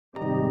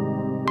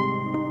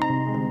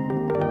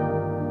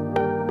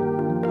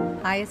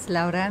Hi, it's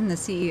Laura. I'm the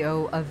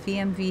CEO of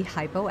VMV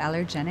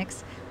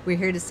Hypoallergenics. We're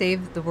here to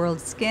save the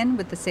world's skin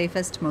with the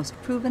safest, most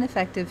proven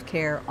effective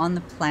care on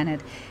the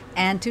planet.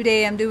 And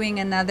today I'm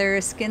doing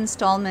another skin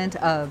installment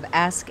of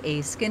Ask a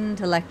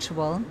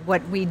Skintellectual.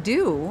 What we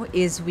do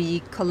is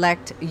we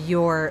collect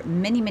your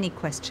many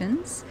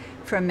questions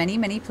from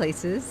many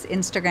places,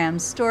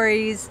 Instagram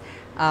stories,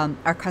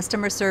 our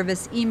customer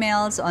service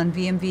emails on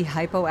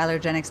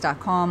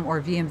vmvhypoallergenics.com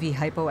or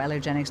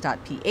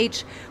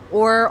vmvhypoallergenics.ph,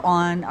 or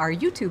on our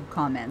YouTube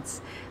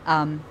comments,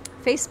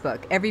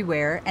 Facebook,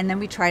 everywhere. And then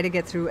we try to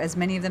get through as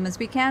many of them as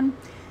we can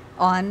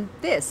on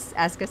this,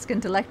 Ask a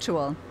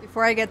Skintellectual.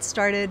 Before I get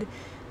started,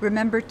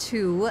 remember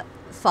to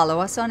follow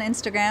us on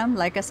Instagram,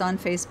 like us on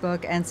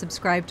Facebook, and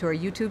subscribe to our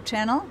YouTube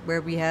channel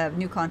where we have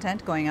new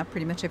content going up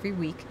pretty much every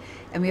week.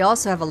 And we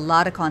also have a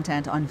lot of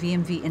content on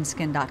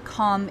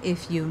vmvinskin.com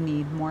if you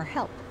need more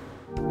help.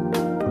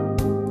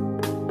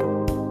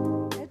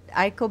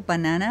 Aiko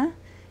Banana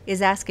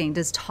is asking,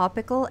 does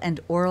topical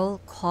and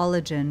oral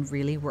collagen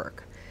really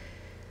work?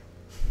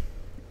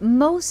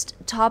 Most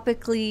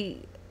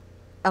topically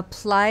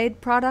applied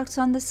products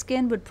on the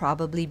skin would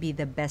probably be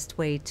the best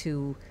way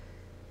to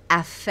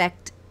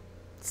affect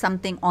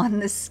something on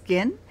the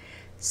skin.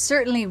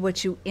 Certainly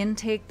what you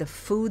intake, the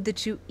food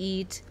that you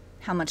eat,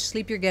 how much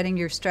sleep you're getting,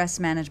 your stress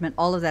management,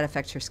 all of that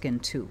affects your skin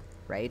too,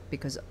 right?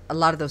 Because a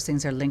lot of those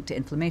things are linked to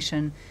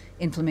inflammation.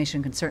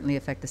 Inflammation can certainly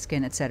affect the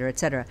skin, etc.,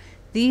 etc.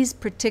 This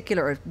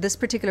particular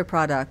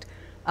product,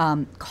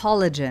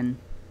 collagen,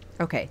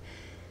 okay.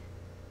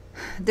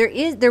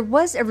 There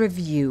was a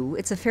review.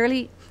 It's a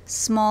fairly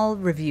small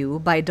review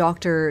by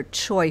Dr.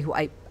 Choi, who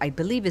I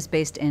believe is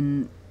based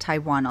in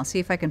Taiwan. I'll see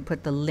if I can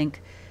put the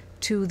link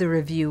to the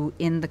review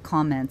in the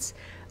comments.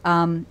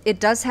 It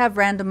does have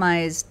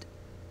randomized,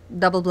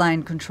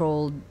 double-blind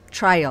controlled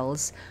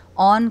trials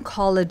on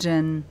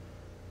collagen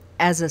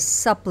as a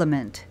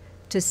supplement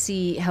to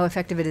see how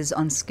effective it is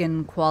on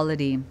skin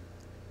quality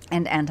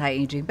and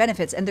anti-aging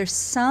benefits. And there's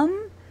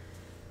some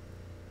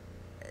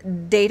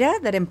data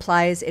that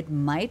implies it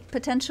might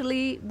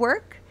potentially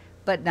work,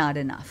 but not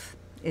enough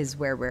is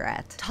where we're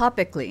at.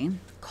 Topically,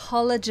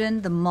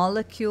 collagen, the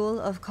molecule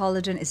of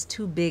collagen is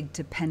too big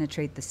to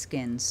penetrate the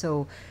skin.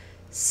 So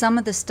some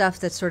of the stuff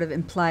that's sort of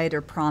implied or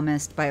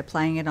promised by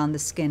applying it on the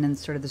skin and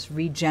sort of this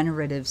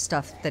regenerative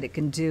stuff that it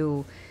can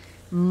do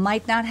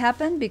might not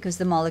happen because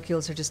the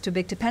molecules are just too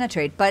big to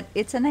penetrate. But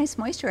it's a nice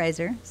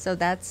moisturizer, so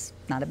that's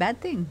not a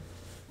bad thing.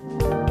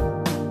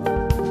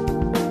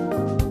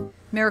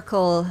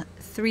 Miracle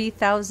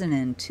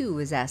 3002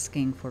 is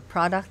asking for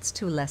products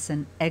to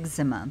lessen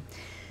eczema.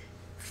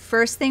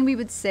 First thing we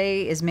would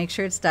say is make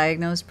sure it's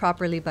diagnosed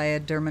properly by a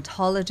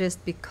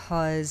dermatologist,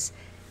 because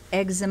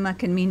eczema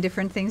can mean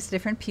different things to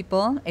different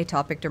people.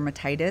 Atopic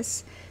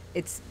dermatitis,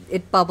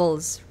 it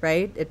bubbles,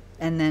 right?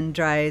 And then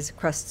dries,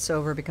 crusts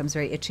over, becomes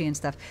very itchy and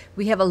stuff.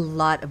 We have a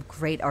lot of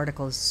great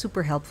articles,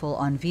 super helpful,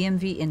 on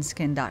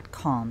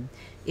vmvinskin.com.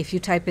 If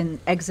you type in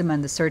eczema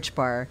in the search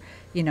bar,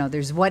 you know,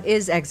 there's what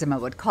is eczema,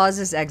 what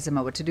causes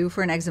eczema, what to do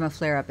for an eczema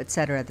flare-up,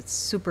 etc. That's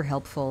super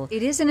helpful.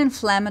 It is an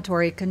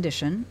inflammatory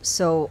condition,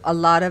 so a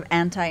lot of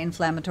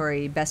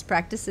anti-inflammatory best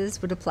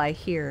practices would apply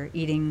here.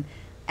 Eating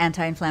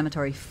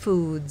anti-inflammatory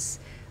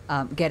foods,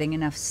 getting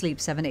enough sleep,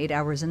 7 to 8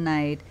 hours a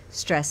night,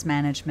 stress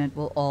management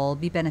will all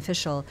be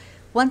beneficial.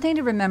 One thing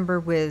to remember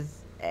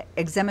with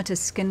eczematous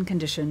skin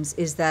conditions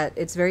is that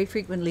it's very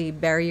frequently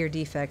barrier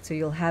defect, so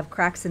you'll have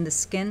cracks in the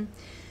skin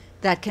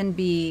that can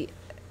be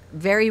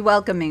very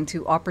welcoming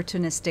to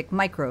opportunistic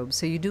microbes.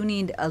 So you do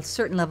need a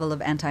certain level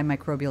of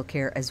antimicrobial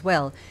care as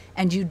well.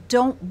 And you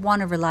don't want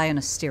to rely on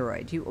a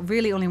steroid. You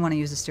really only want to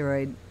use a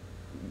steroid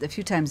a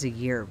few times a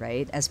year,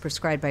 right? As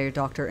prescribed by your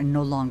doctor, and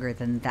no longer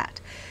than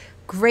that.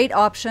 Great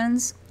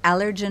options,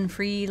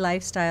 allergen-free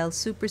lifestyle,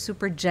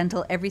 super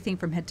gentle, everything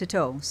from head to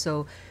toe.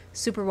 So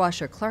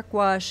Superwash or Clark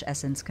Wash,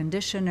 Essence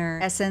Conditioner,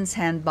 Essence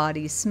Hand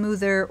Body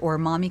Smoother, or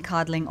Mommy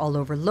Coddling All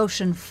Over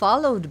Lotion,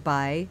 followed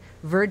by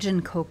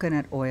Virgin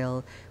Coconut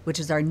Oil, which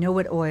is our Know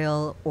It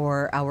oil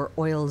or our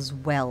Oils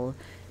Well,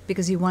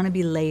 because you want to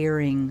be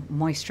layering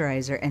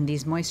moisturizer, and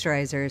these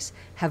moisturizers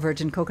have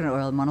virgin coconut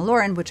oil and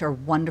monolaurin, which are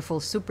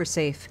wonderful, super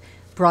safe,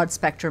 broad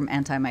spectrum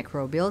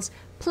antimicrobials.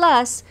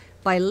 Plus,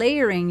 by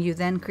layering, you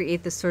then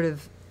create this sort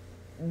of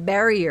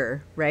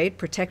barrier, right?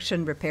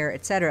 Protection, repair,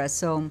 etc.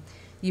 So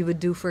you would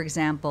do, for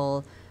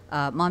example,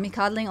 Mommy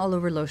Coddling All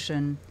Over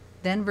Lotion,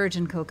 then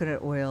Virgin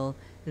Coconut Oil,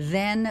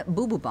 then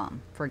Boo Boo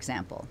Balm, for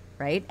example,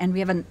 right? And we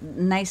have a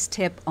nice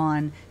tip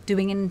on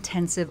doing an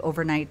intensive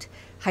overnight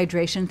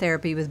hydration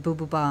therapy with Boo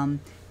Boo Balm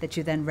that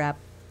you then wrap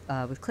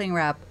with cling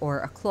wrap or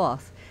a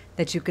cloth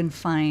that you can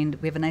find.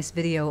 We have a nice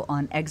video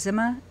on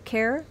eczema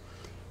care.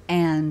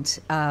 And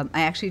I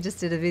actually just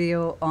did a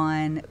video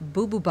on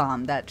Boo Boo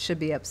Balm that should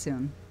be up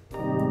soon.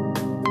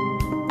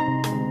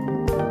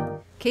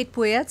 Kate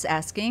Poyette's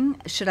asking,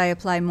 should I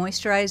apply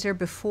moisturizer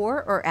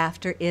before or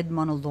after id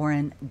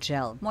monolaurin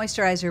gel?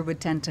 Moisturizer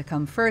would tend to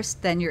come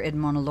first, then your id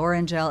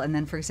monolaurin gel, and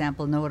then, for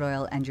example, Know It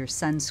oil and your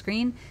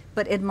sunscreen.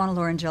 But id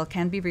monolaurin gel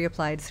can be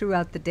reapplied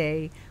throughout the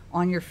day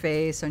on your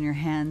face, on your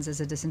hands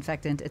as a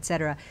disinfectant,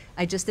 etc.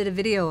 I just did a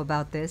video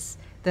about this.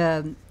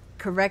 The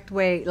correct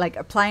way, like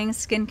applying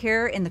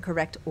skincare in the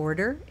correct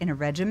order in a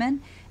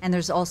regimen. And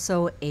there's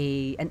also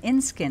an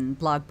InSkin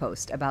blog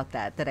post about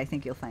that I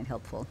think you'll find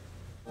helpful.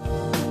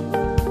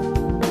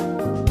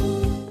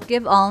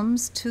 Give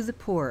alms to the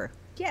poor.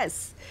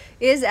 Yes,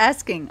 is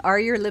asking, are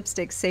your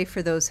lipsticks safe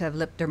for those who have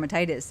lip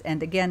dermatitis?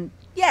 And again,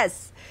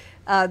 yes,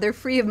 they're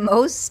free of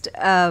most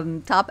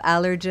top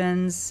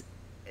allergens,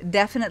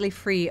 definitely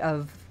free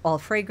of all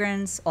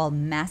fragrance, all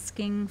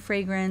masking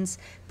fragrance,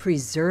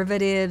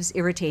 preservatives,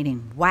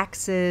 irritating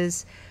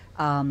waxes.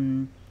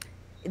 And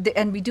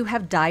we do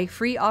have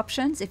dye-free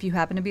options if you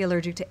happen to be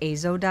allergic to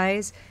azo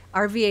dyes.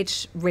 Our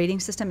VH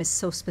rating system is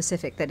so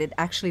specific that it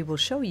actually will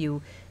show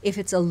you if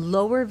it's a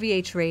lower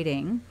VH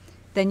rating,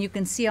 then you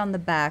can see on the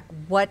back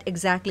what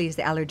exactly is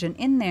the allergen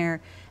in there.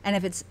 And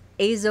if it's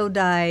azo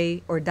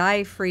dye or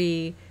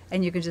dye-free,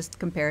 and you can just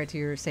compare it to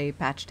your, say,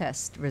 patch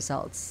test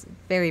results.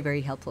 Very,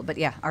 very helpful. But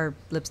yeah, our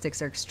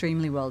lipsticks are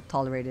extremely well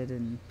tolerated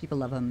and people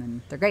love them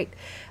and they're great.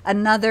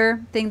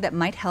 Another thing that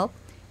might help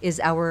is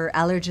our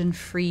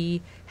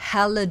allergen-free,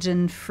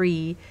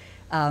 halogen-free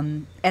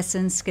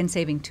Essence Skin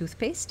Saving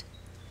Toothpaste,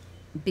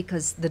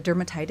 because the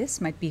dermatitis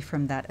might be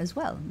from that as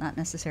well, not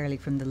necessarily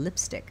from the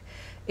lipstick.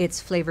 It's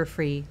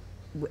flavor-free.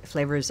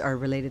 Flavors are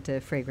related to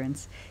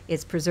fragrance.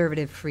 It's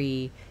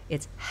preservative-free.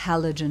 It's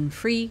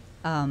halogen-free.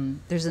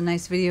 There's a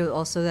nice video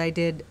also that I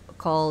did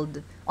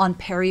called on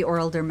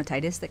perioral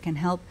dermatitis that can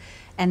help.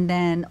 And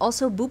then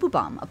also Boo Boo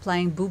Balm.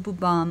 Applying Boo Boo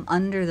Balm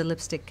under the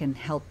lipstick can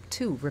help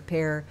too,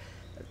 repair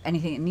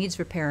anything that needs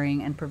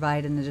repairing and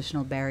provide an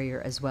additional barrier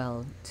as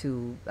well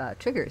to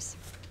triggers.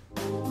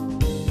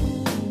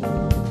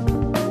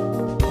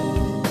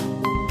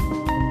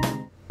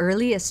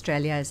 Early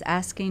Australia is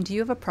asking, do you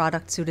have a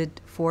product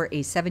suited for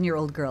a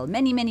 7-year-old girl?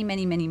 Many, many,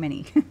 many, many,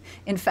 many.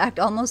 In fact,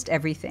 almost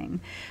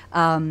everything.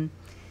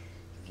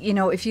 You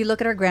know, if you look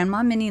at our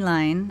Grandma Mini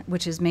line,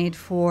 which is made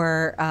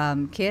for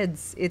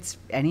kids, it's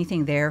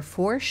anything there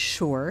for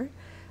sure.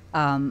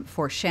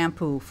 For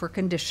shampoo, for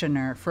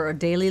conditioner, for a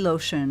daily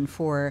lotion,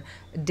 for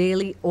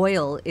daily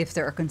oil if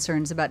there are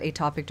concerns about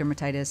atopic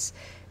dermatitis.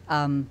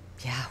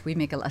 Yeah, we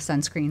make a lot of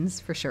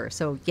sunscreens for sure.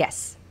 So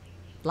yes,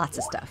 lots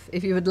of stuff.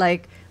 If you would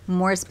like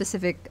more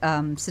specific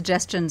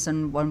suggestions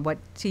on what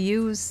to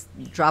use,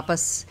 drop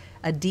us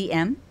a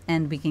DM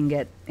and we can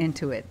get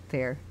into it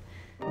there.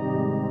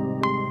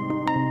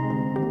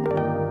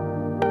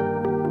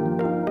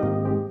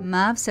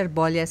 Mav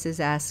Cerbolias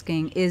is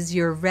asking, is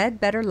your Red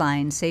Better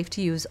line safe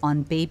to use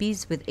on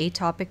babies with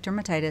atopic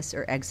dermatitis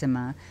or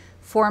eczema?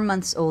 4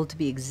 months old to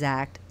be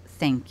exact.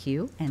 Thank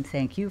you. And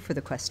thank you for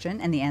the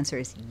question. And the answer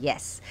is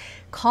yes.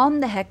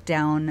 Calm the Heck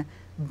Down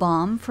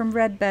balm from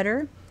Red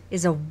Better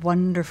is a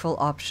wonderful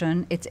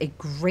option. It's a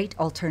great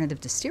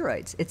alternative to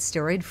steroids. It's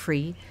steroid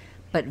free,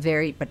 but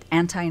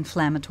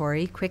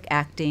anti-inflammatory, quick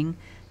acting,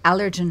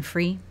 allergen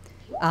free,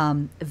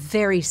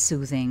 very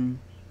soothing,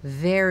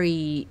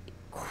 very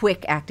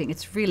quick acting.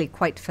 It's really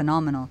quite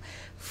phenomenal.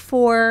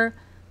 For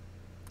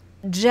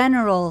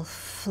general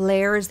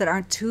flares that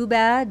aren't too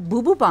bad,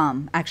 Boo Boo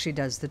Balm actually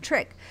does the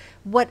trick.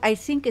 What I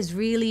think is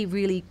really,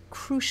 really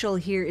crucial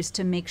here is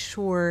to make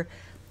sure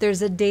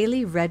there's a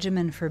daily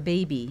regimen for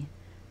baby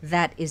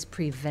that is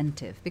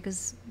preventive,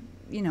 because,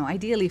 you know,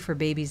 ideally for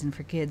babies and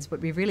for kids, what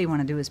we really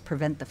want to do is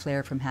prevent the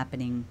flare from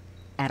happening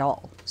at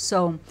all.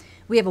 So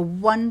we have a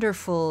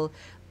wonderful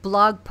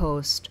blog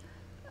post.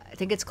 I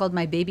think it's called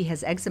My Baby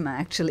Has Eczema,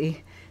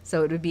 actually.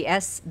 So it would be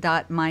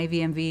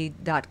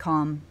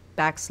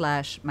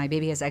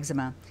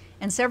s.myvmv.com/mybabyhaseczema.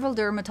 And several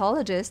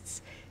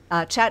dermatologists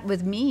chat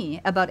with me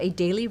about a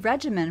daily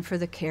regimen for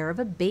the care of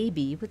a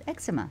baby with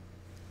eczema.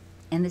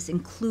 And this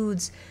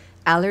includes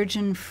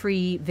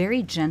allergen-free,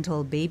 very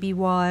gentle baby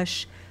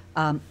wash,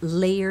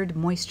 layered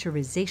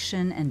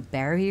moisturization and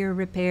barrier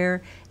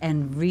repair,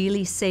 and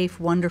really safe,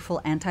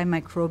 wonderful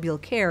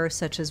antimicrobial care,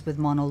 such as with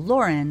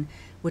monolaurin,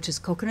 which is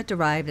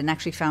coconut-derived and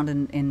actually found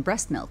in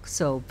breast milk,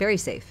 so very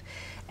safe,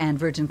 and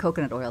virgin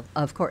coconut oil,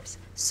 of course.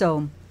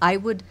 So I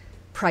would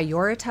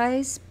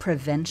prioritize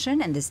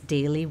prevention and this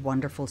daily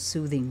wonderful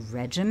soothing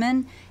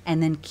regimen,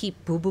 and then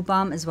keep Boo Boo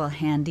Balm as well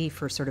handy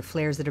for sort of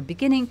flares that are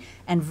beginning,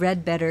 and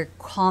Red Better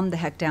Calm the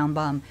Heck Down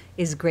Balm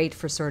is great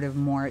for sort of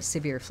more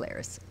severe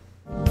flares.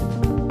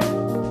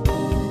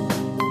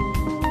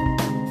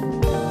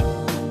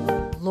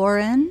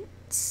 Lauren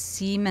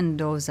C.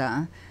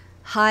 Mendoza.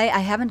 Hi, I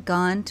haven't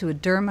gone to a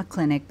derma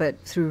clinic, but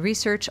through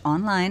research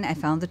online, I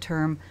found the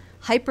term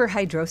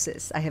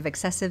hyperhidrosis. I have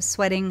excessive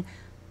sweating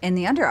in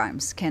the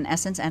underarms. Can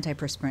Essence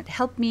Antiperspirant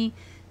help me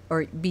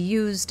or be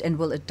used, and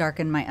will it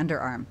darken my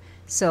underarm?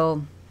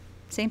 So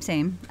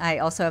same. I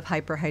also have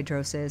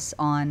hyperhidrosis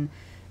on,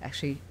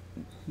 actually,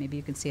 maybe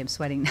you can see I'm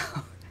sweating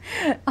now,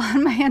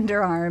 on my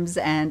underarms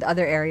and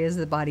other areas of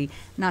the body.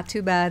 Not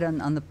too bad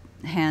on the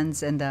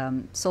hands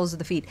and soles of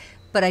the feet.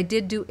 But I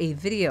did do a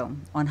video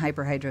on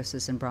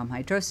hyperhidrosis and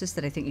bromhidrosis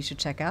that I think you should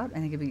check out. I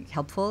think it'd be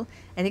helpful.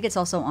 I think it's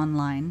also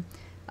online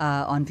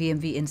on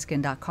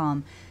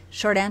vmvinskin.com.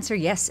 Short answer,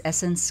 yes,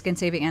 Essence Skin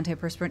Saving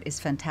Antiperspirant is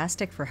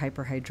fantastic for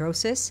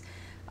hyperhidrosis.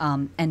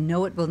 And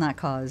no, it will not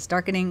cause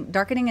darkening.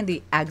 Darkening in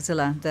the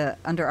axilla, the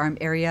underarm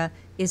area,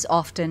 is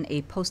often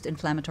a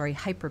post-inflammatory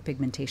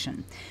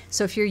hyperpigmentation.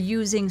 So if you're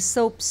using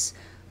soaps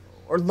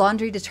or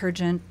laundry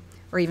detergent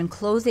or even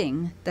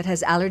clothing that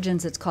has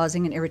allergens that's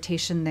causing an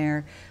irritation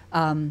there,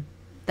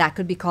 that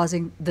could be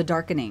causing the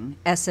darkening.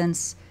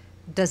 Essence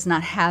does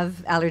not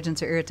have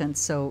allergens or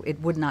irritants, so it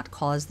would not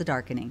cause the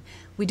darkening.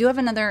 We do have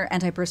another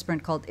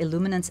antiperspirant called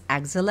Illuminance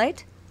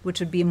Axillite, which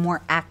would be a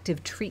more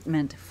active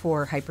treatment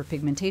for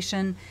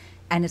hyperpigmentation,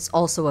 and it's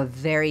also a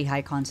very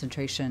high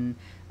concentration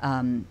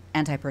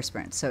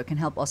antiperspirant, so it can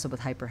help also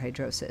with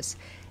hyperhidrosis.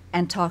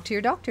 And talk to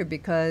your doctor,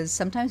 because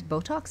sometimes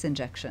Botox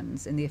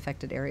injections in the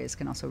affected areas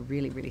can also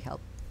really, really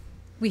help.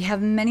 We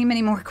have many,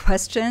 many more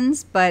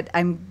questions, but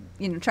I'm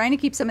trying to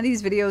keep some of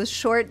these videos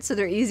short so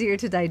they're easier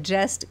to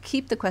digest.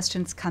 Keep the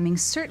questions coming.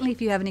 Certainly, if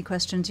you have any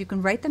questions, you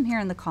can write them here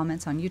in the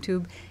comments on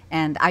YouTube,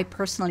 and I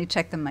personally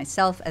check them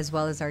myself, as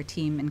well as our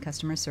team in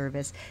customer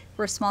service.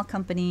 We're a small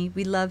company.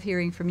 We love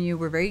hearing from you.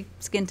 We're very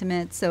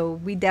skintimate, so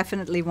we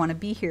definitely want to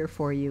be here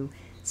for you.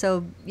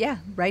 So yeah,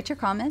 write your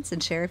comments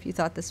and share if you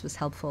thought this was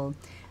helpful.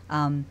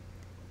 And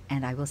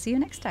I will see you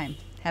next time.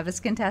 Have a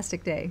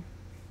skintastic day.